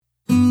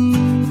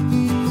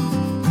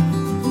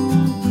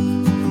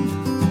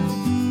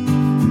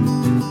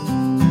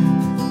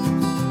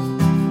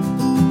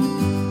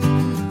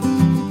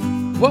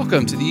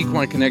Welcome to the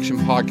Equine Connection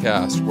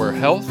podcast, where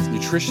health,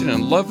 nutrition,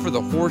 and love for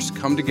the horse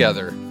come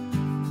together.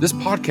 This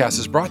podcast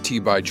is brought to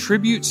you by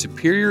Tribute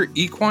Superior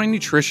Equine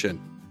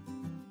Nutrition.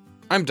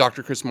 I'm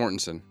Dr. Chris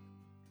Mortensen.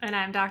 And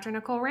I'm Dr.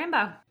 Nicole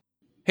Rambo.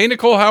 Hey,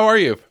 Nicole, how are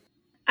you?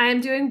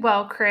 I'm doing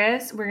well,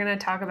 Chris. We're going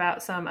to talk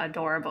about some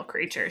adorable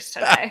creatures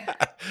today.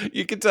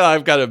 You can tell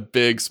I've got a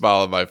big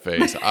smile on my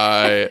face.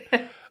 I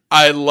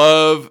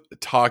love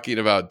talking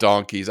about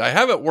donkeys. I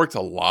haven't worked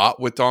a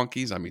lot with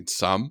donkeys. I mean,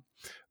 some.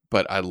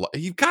 But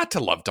you've got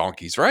to love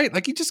donkeys, right?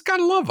 Like, you just got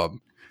to love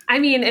them. I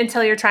mean,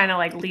 until you're trying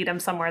to lead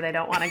them somewhere they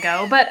don't want to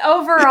go. But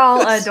overall,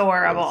 Yes,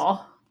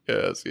 adorable.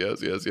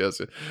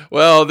 Yes.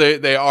 Well,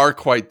 they are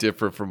quite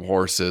different from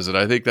horses. And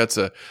I think that's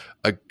a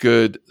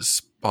good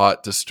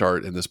spot to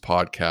start in this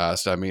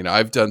podcast. I mean,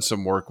 I've done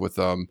some work with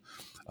them,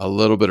 a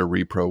little bit of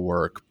repro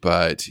work.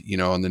 But,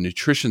 on the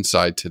nutrition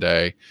side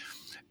today,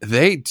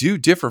 they do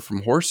differ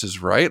from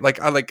horses, right?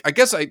 I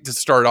guess to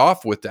start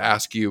off with, to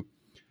ask you,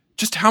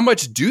 just how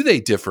much do they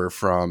differ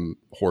from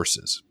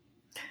horses?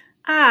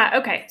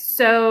 Okay.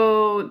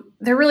 So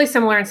they're really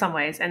similar in some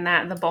ways in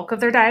that the bulk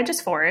of their diet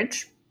is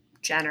forage,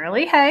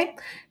 generally hay,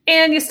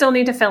 and you still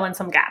need to fill in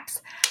some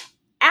gaps.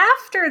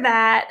 After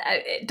that,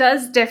 it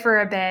does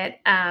differ a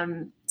bit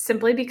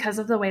simply because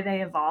of the way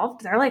they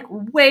evolved. They're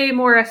way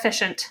more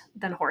efficient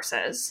than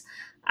horses.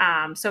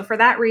 So for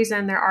that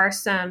reason, there are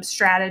some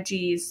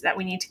strategies that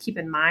we need to keep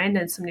in mind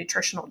and some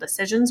nutritional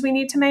decisions we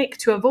need to make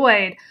to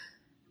avoid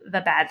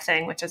the bad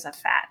thing, which is a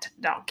fat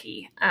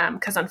donkey.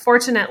 Because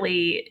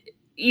unfortunately,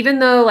 even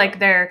though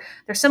they're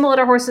similar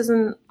to horses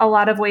in a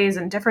lot of ways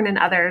and different in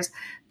others,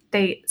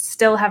 they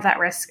still have that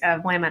risk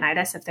of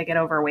laminitis if they get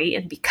overweight.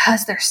 And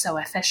because they're so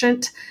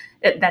efficient,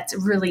 that's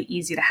really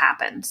easy to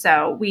happen.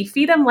 So we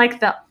feed them like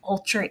the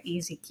ultra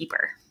easy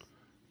keeper.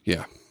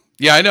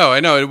 Yeah, I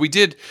know. And we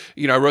did,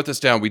 I wrote this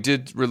down. We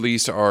did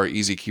release our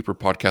Easy Keeper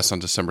podcast on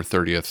December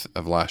 30th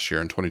of last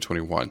year in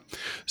 2021.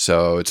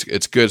 So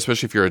it's good,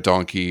 especially if you're a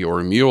donkey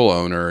or a mule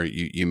owner,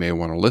 you may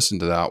want to listen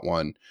to that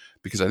one,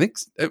 because I think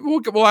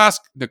we'll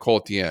ask Nicole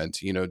at the end,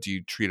 do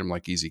you treat them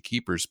like easy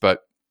keepers?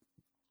 But,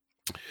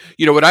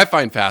 what I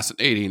find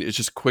fascinating is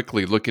just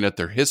quickly looking at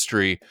their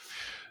history.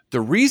 The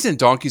reason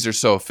donkeys are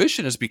so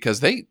efficient is because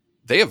they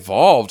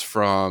evolved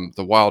from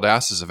the wild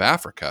asses of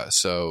Africa.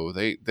 So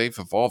they've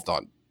evolved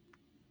on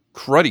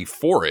cruddy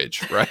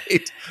forage,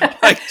 right?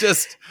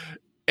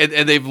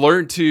 And they've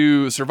learned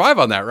to survive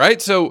on that,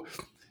 right? So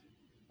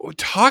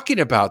talking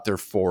about their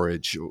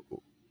forage,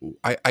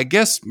 I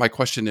guess my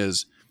question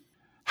is,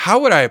 how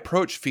would I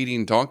approach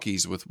feeding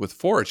donkeys with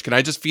forage? Can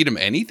I just feed them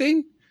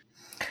anything?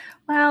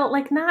 Well,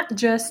 not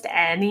just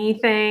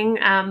anything,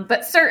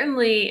 but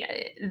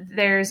certainly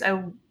there's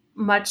a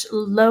much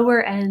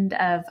lower end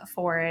of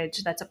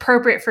forage that's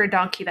appropriate for a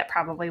donkey that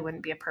probably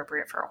wouldn't be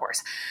appropriate for a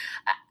horse.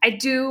 I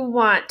do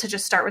want to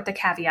just start with the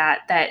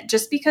caveat that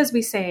just because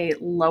we say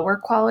lower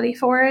quality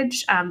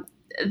forage,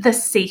 the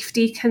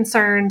safety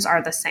concerns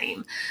are the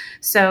same.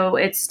 So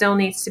it still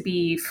needs to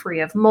be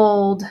free of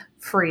mold,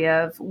 free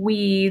of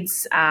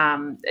weeds,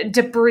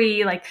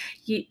 debris.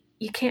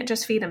 You can't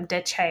just feed them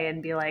ditch hay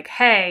and be like,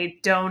 hey,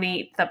 don't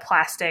eat the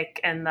plastic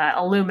and the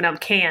aluminum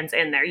cans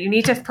in there. You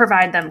need to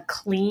provide them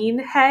clean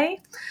hay.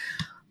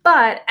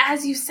 But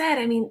as you said,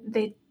 I mean,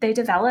 they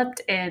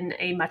developed in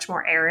a much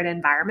more arid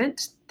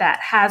environment that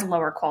has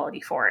lower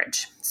quality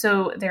forage.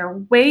 So they're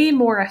way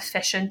more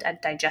efficient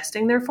at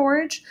digesting their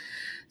forage.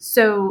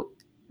 So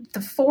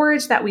the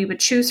forage that we would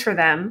choose for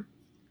them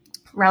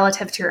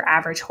relative to your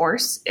average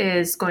horse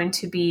is going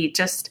to be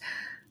just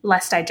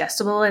less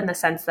digestible in the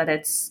sense that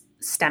it's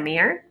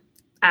stemmier.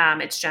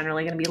 It's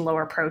generally going to be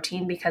lower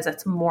protein because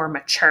it's more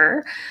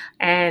mature.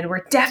 And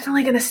we're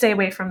definitely going to stay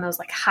away from those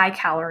high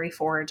calorie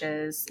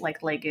forages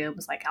like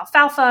legumes, like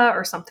alfalfa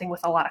or something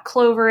with a lot of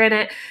clover in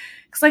it.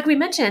 Because like we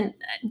mentioned,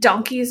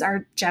 donkeys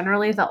are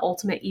generally the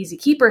ultimate easy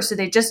keeper. So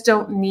they just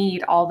don't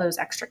need all those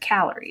extra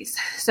calories.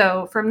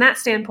 So from that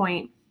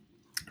standpoint,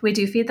 we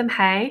do feed them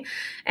hay,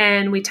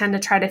 and we tend to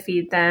try to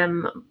feed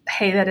them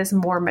hay that is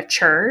more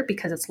mature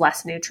because it's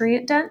less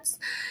nutrient dense.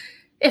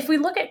 If we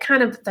look at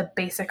kind of the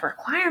basic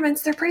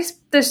requirements,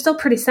 they're still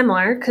pretty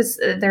similar because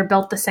they're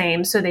built the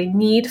same. So they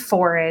need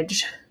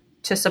forage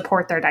to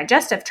support their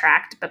digestive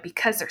tract, but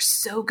because they're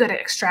so good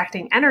at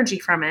extracting energy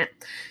from it,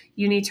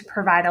 you need to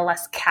provide a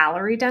less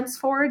calorie dense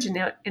forage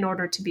in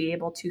order to be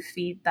able to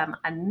feed them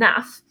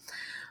enough.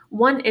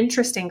 One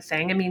interesting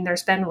thing, I mean,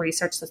 there's been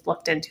research that's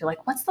looked into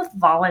what's the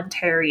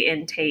voluntary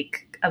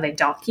intake of a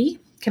donkey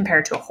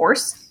compared to a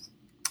horse?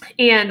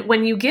 And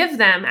when you give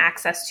them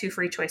access to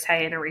free choice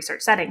hay in a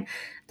research setting,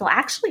 they'll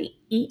actually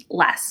eat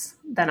less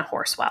than a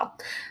horse will.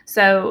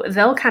 So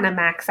they'll kind of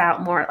max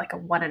out more at a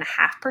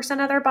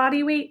 1.5% of their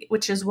body weight,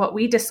 which is what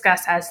we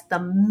discuss as the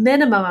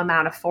minimum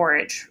amount of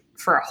forage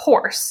for a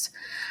horse.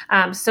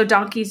 So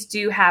donkeys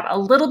do have a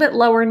little bit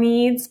lower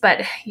needs,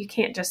 but you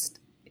can't just,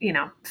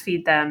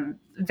 feed them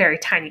very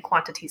tiny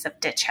quantities of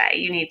ditch hay.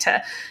 You need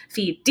to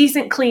feed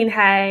decent clean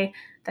hay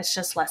that's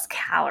just less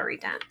calorie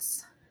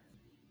dense.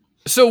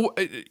 So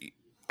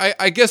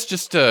I guess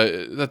just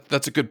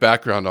that's a good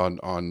background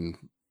on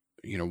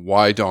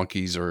why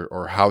donkeys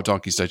or how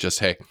donkeys digest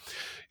hay.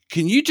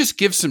 Can you just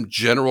give some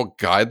general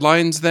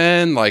guidelines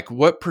then? Like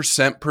what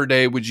percent per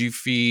day would you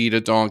feed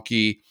a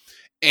donkey?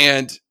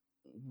 And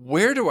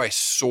where do I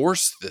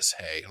source this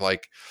hay?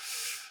 Like,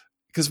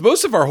 because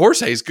most of our horse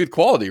hay is good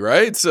quality,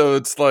 right? So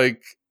it's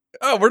like,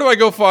 oh, where do I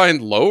go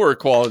find lower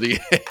quality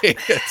hay?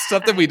 It's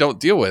something we don't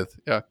deal with.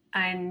 Yeah.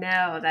 I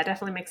know that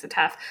definitely makes it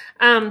tough.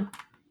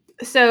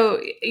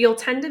 So you'll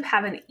tend to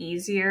have an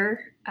easier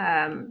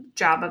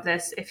job of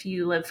this if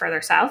you live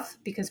further south,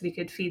 because we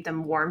could feed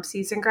them warm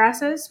season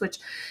grasses, which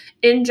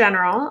in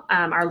general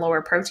are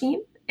lower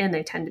protein and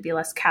they tend to be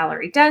less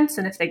calorie dense.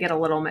 And if they get a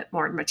little bit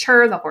more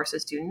mature, the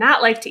horses do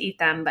not like to eat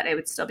them, but it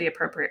would still be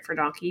appropriate for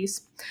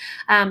donkeys.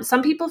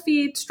 Some people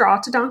feed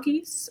straw to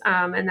donkeys,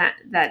 and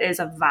that is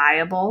a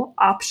viable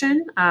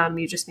option.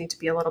 You just need to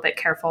be a little bit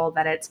careful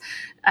that it's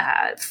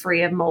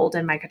free of mold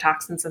and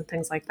mycotoxins and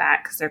things like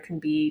that, because there can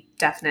be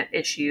definite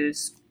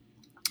issues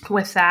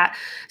with that.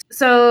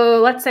 So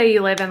let's say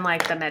you live in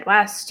like the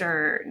Midwest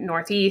or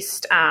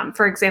Northeast.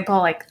 For example,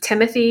 like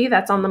Timothy,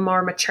 that's on the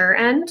more mature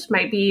end,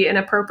 might be an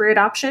appropriate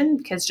option,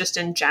 because just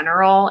in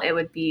general, it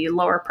would be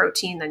lower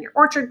protein than your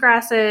orchard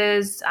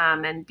grasses.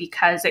 And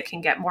because it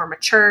can get more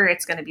mature,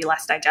 it's going to be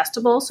less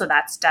digestible. So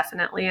that's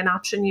definitely an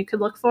option you could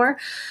look for.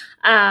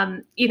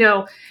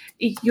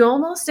 You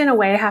almost in a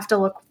way have to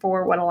look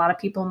for what a lot of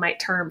people might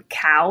term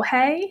cow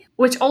hay,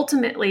 which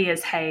ultimately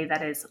is hay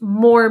that is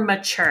more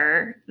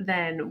mature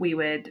than we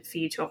would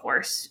feed to a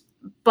horse.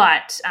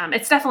 But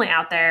it's definitely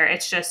out there.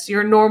 It's just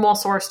your normal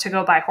source to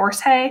go buy horse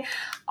hay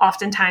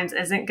oftentimes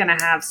isn't going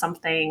to have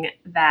something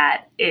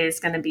that is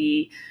going to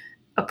be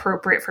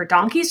appropriate for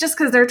donkeys, just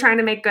because they're trying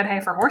to make good hay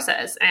for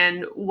horses.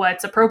 And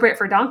what's appropriate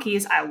for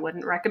donkeys, I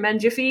wouldn't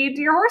recommend you feed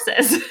your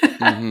horses.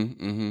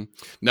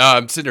 No,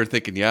 I'm sitting there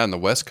thinking, on the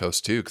West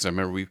Coast too, because I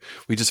remember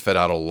we just fed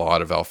out a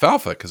lot of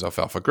alfalfa because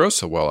alfalfa grows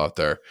so well out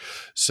there.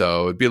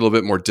 So it'd be a little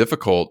bit more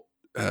difficult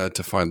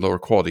to find lower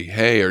quality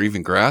hay or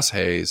even grass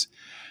hays.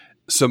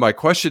 So my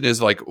question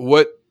is like,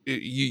 what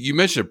you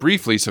mentioned it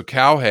briefly, so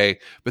cow hay,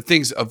 but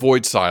things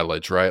avoid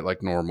silage, right?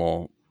 Like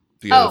normal,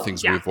 the other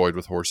things we avoid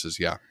with horses.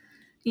 Yeah.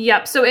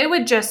 Yep. So it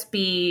would just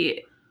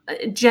be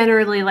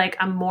generally like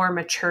a more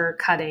mature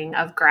cutting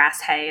of grass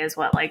hay is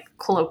what like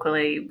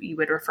colloquially you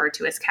would refer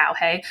to as cow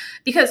hay,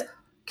 because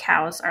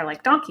cows are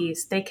like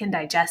donkeys. They can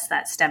digest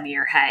that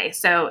stemmier hay.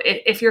 So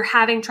if you're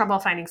having trouble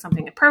finding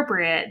something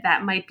appropriate,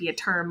 that might be a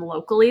term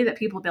locally that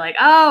people will be like,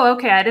 oh,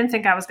 okay, I didn't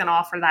think I was going to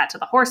offer that to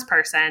the horse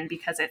person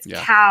because it's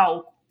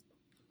cow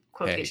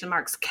quotation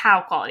marks,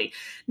 cow quality.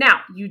 Now,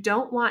 you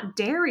don't want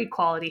dairy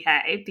quality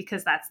hay,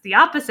 because that's the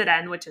opposite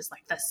end, which is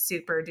like the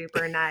super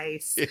duper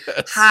nice,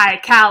 high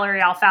calorie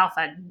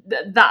alfalfa,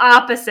 the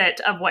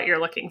opposite of what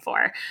you're looking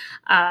for.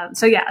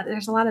 So yeah,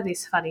 there's a lot of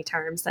these funny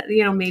terms that,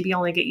 maybe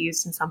only get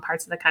used in some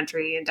parts of the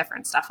country and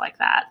different stuff like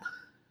that.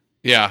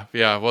 Yeah.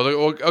 Well,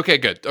 okay,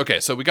 good. Okay,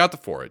 so we got the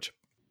forage.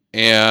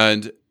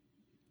 And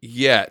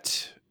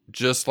yet,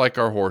 just like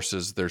our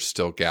horses, there's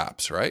still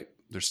gaps, right?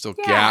 There's still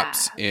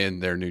gaps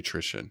in their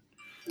nutrition.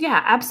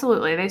 Yeah,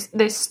 absolutely.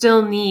 They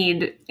still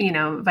need,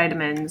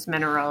 vitamins,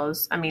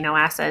 minerals, amino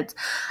acids.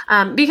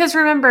 Because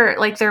remember,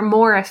 like they're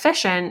more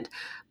efficient,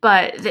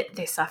 but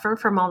they suffer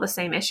from all the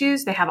same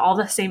issues. They have all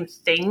the same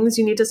things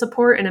you need to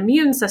support: an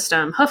immune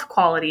system, hoof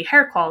quality,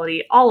 hair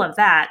quality, all of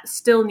that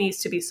still needs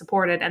to be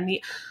supported. And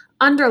the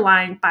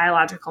underlying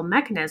biological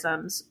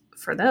mechanisms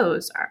for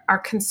those are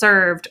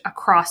conserved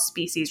across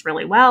species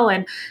really well.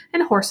 And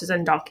horses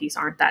and donkeys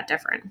aren't that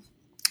different.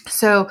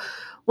 So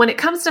when it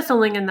comes to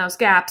filling in those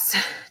gaps,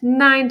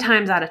 9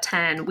 times out of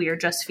 10, we are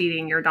just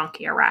feeding your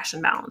donkey a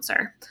ration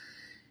balancer.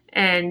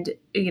 And,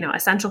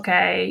 Essential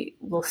K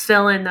will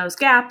fill in those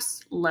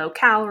gaps, low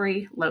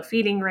calorie, low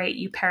feeding rate.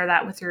 You pair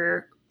that with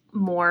your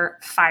more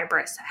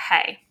fibrous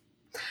hay.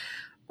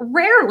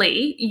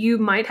 Rarely, you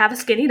might have a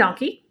skinny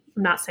donkey.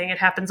 I'm not saying it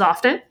happens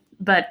often,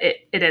 but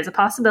it is a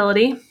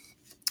possibility.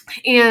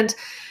 And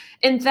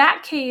in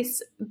that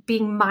case,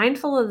 being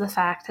mindful of the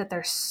fact that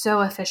they're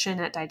so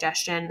efficient at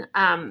digestion,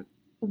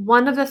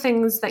 one of the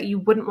things that you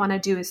wouldn't want to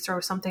do is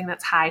throw something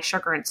that's high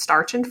sugar and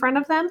starch in front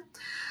of them.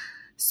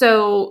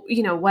 So,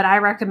 what I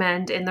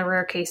recommend in the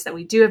rare case that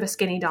we do have a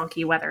skinny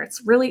donkey, whether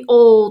it's really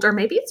old or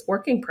maybe it's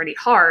working pretty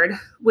hard,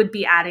 would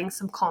be adding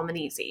some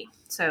Calmanese.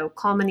 So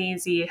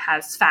Calmanese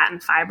has fat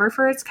and fiber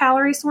for its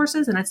calorie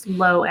sources, and it's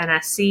low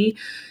NSC,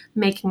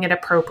 making it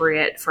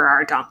appropriate for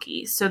our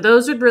donkeys. So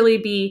those would really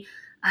be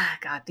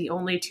the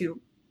only 2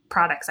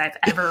 products I've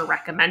ever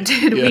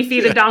recommended. We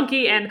feed a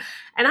donkey, and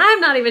I'm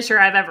not even sure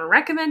I've ever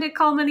recommended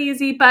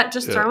Calmanese, but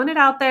just throwing it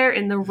out there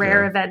in the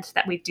rare event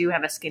that we do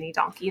have a skinny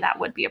donkey, that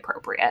would be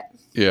appropriate.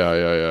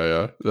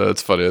 Yeah.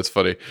 That's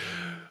funny.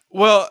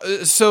 Well,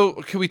 so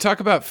can we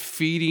talk about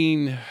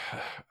feeding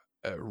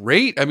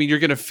rate? I mean, you're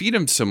going to feed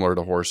them similar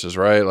to horses,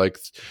 right? Like,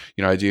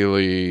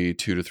 ideally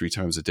 2 to 3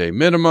 times a day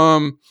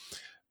minimum.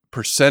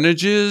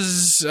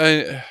 Percentages,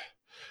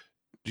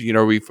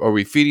 are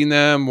we feeding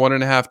them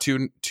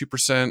 1.5%,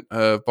 2%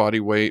 of body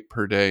weight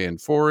per day in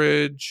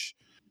forage?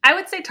 I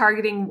would say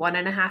targeting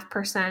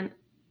 1.5%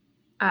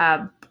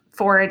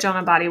 forage on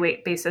a body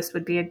weight basis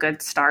would be a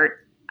good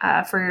start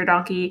for your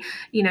donkey.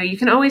 You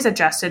can always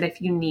adjust it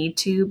if you need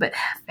to, but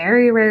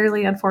very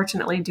rarely,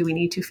 unfortunately, do we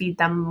need to feed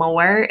them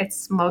more.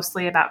 It's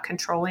mostly about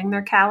controlling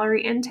their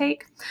calorie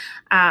intake.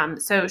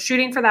 So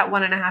shooting for that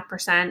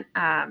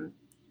 1.5%,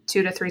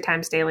 2 to 3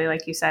 times daily,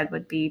 like you said,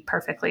 would be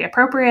perfectly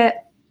appropriate.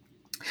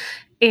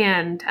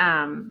 And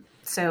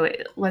so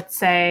let's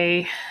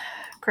say,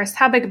 Chris,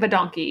 how big of a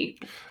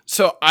donkey?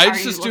 So I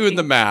was just doing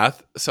the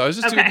math. So I was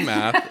just doing the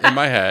math in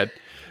my head.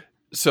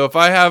 So if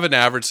I have an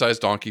average size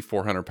donkey,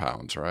 400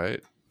 pounds, right?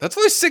 That's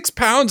only 6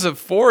 pounds of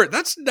forage.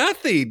 That's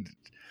nothing.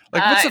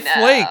 Like, what's a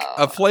flake?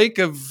 A flake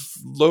of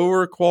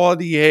lower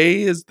quality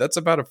hay that's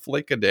about a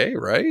flake a day,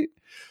 right?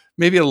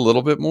 Maybe a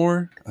little bit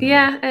more.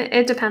 Yeah,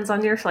 it depends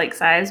on your flake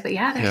size, but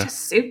yeah, they're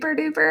just super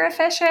duper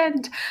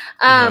efficient.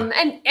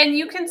 And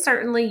you can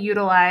certainly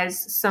utilize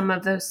some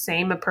of those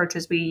same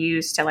approaches we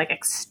use to like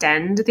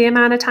extend the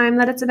amount of time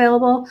that it's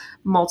available.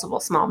 Multiple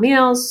small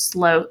meals,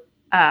 slow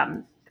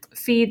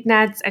feed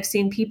nets. I've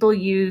seen people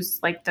use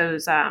like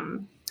those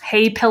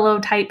hay pillow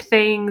type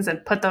things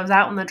and put those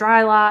out in the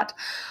dry lot,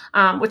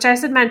 which I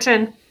should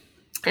mention,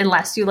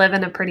 unless you live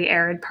in a pretty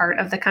arid part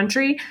of the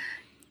country,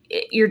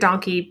 your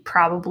donkey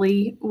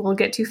probably will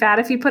get too fat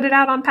if you put it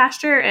out on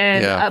pasture.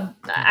 And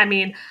I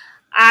mean,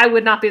 I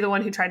would not be the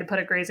one who tried to put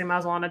a grazing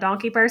muzzle on a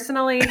donkey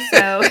personally.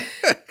 So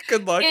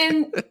good luck.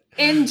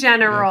 In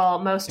general,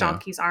 most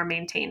donkeys are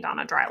maintained on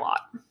a dry lot.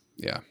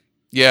 Yeah.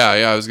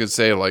 I was going to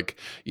say, like,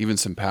 even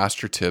some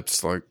pasture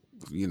tips, like,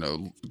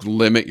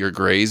 limit your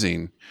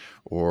grazing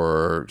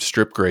or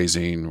strip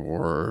grazing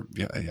or,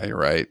 you're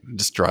right.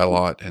 Just dry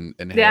lot and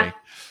hay.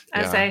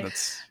 I say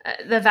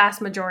the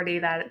vast majority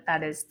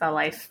that is the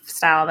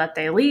lifestyle that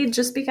they lead,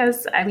 just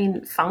because, I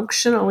mean,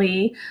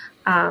 functionally,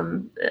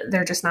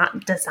 they're just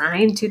not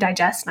designed to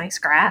digest nice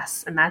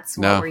grass. And that's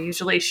what we're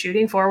usually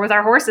shooting for with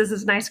our horses,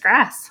 is nice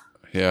grass.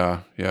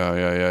 Yeah.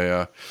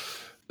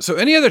 So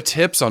any other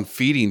tips on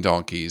feeding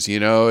donkeys?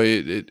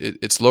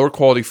 It's lower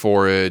quality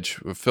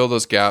forage. We'll fill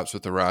those gaps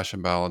with the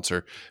ration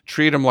balancer.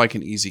 Treat them like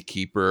an easy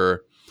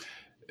keeper.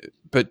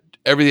 But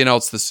everything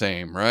else the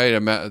same, right?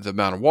 The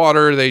amount of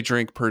water they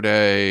drink per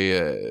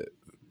day,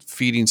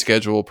 feeding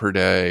schedule per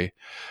day,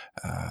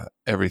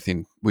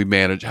 everything we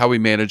manage, how we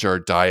manage our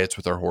diets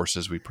with our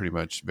horses, we pretty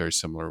much very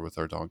similar with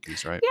our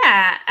donkeys, right?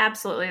 Yeah,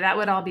 absolutely. That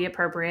would all be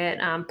appropriate.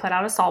 Put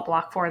out a salt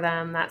block for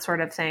them, that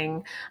sort of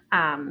thing.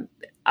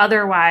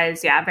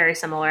 Otherwise, very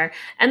similar.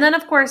 And then,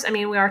 of course, I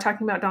mean, we are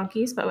talking about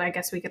donkeys, but I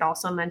guess we could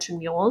also mention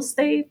mules.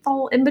 They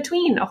fall in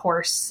between a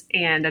horse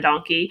and a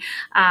donkey.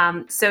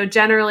 So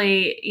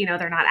generally,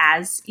 they're not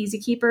as easy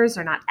keepers.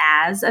 They're not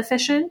as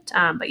efficient,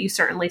 but you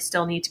certainly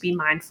still need to be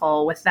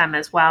mindful with them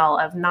as well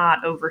of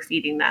not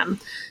overfeeding them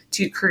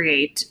to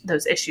create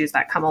those issues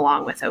that come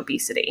along with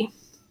obesity.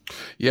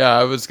 Yeah,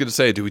 I was going to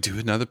say, do we do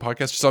another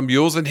podcast just on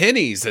mules and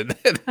hennies?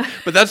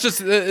 But that's just,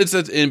 it's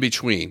an in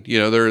between.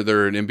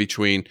 They're an in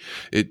between.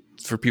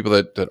 For people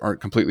that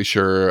aren't completely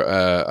sure,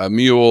 a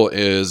mule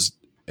is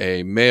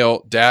a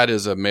male. Dad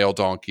is a male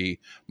donkey.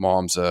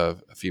 Mom's a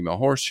female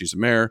horse. She's a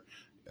mare.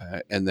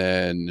 And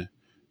then,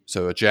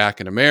 so a jack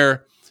and a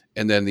mare.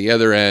 And then the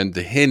other end,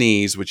 the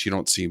hennies, which you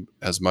don't see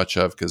as much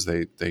of because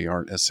they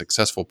aren't as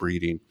successful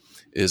breeding,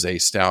 is a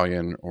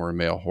stallion or a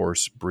male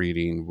horse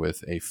breeding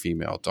with a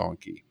female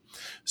donkey.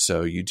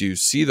 So you do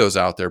see those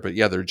out there, but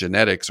their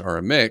genetics are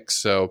a mix.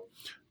 So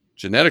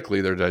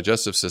genetically, their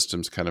digestive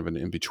system's kind of an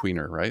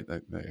in-betweener, right?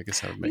 I guess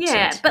that would make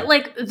sense. Yeah, but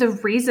like the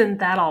reason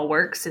that all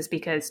works is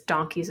because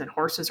donkeys and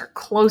horses are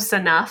close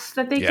enough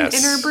that they can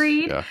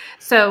interbreed. Yeah.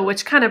 So,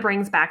 which kind of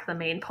brings back the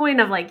main point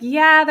of like,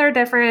 they're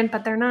different,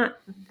 but they're not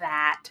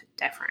that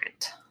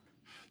different.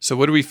 So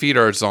what do we feed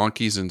our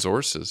zonkies and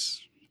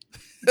zorses?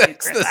 Dude,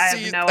 Chris, I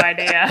have no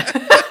idea.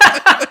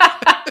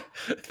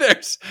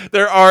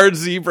 There are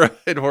zebra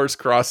and horse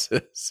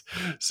crosses.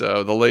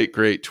 So the late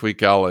great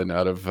Tweak Allen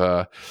out of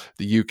the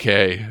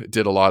UK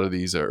did a lot of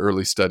these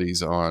early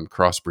studies on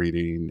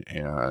crossbreeding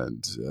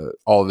and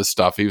all of this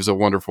stuff. He was a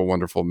wonderful,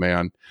 wonderful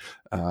man.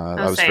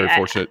 I was very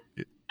fortunate.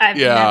 I've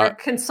never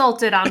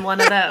consulted on one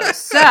of those.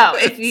 So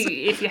if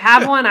you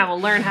have one, I will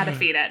learn how to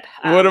feed it.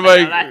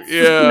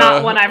 That's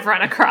not one I've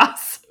run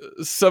across.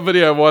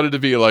 Somebody I wanted to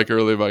be like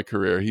early in my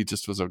career. He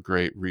just was a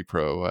great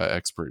repro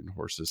expert in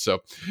horses. So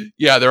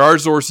there are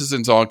zorses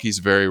and donkeys,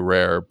 very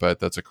rare, but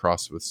that's a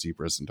cross with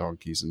zebras and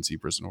donkeys and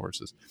zebras and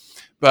horses.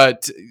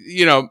 But,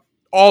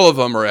 all of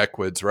them are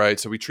equids, right?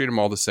 So we treat them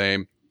all the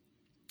same.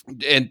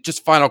 And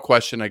just final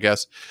question, I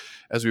guess,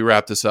 as we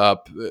wrap this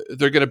up,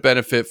 they're going to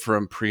benefit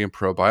from pre and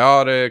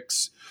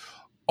probiotics,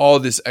 all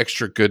this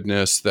extra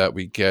goodness that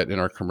we get in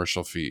our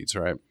commercial feeds,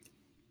 right?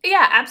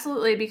 Yeah,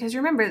 absolutely. Because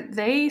remember,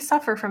 they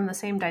suffer from the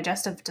same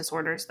digestive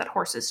disorders that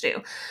horses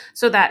do.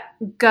 So that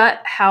gut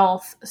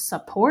health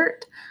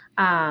support,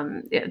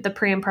 the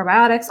pre and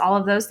probiotics, all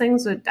of those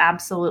things would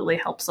absolutely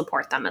help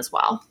support them as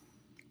well.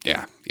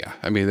 Yeah.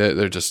 I mean,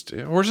 they're just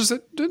horses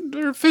that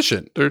they're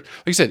efficient. They're,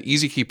 like you said,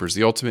 easy keepers.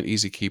 The ultimate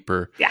easy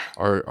keeper. Yeah.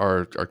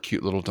 Are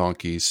cute little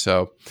donkeys.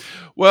 So,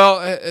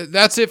 well,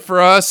 that's it for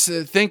us.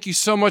 Thank you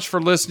so much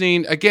for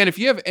listening. Again, if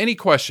you have any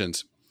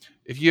questions,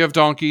 if you have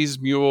donkeys,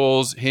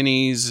 mules,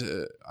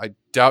 hinnies, I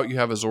doubt you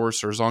have a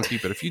Zorse or a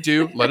Zonky, but if you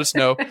do, let us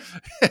know.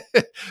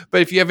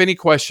 But if you have any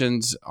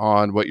questions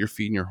on what you're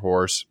feeding your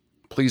horse,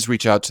 please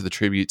reach out to the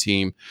Tribute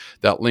team.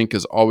 That link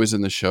is always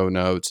in the show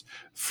notes.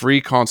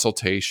 Free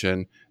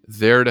consultation,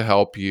 there to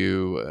help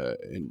you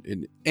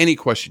in any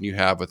question you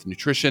have with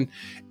nutrition.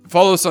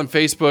 Follow us on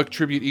Facebook,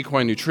 Tribute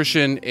Equine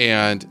Nutrition,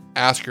 and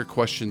ask your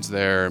questions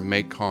there.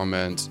 Make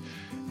comments.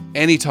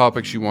 Any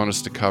topics you want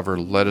us to cover,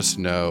 let us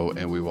know,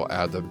 and we will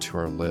add them to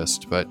our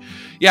list. But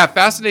yeah,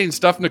 fascinating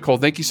stuff, Nicole.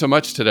 Thank you so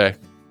much today.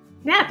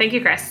 Yeah, thank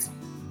you, Chris.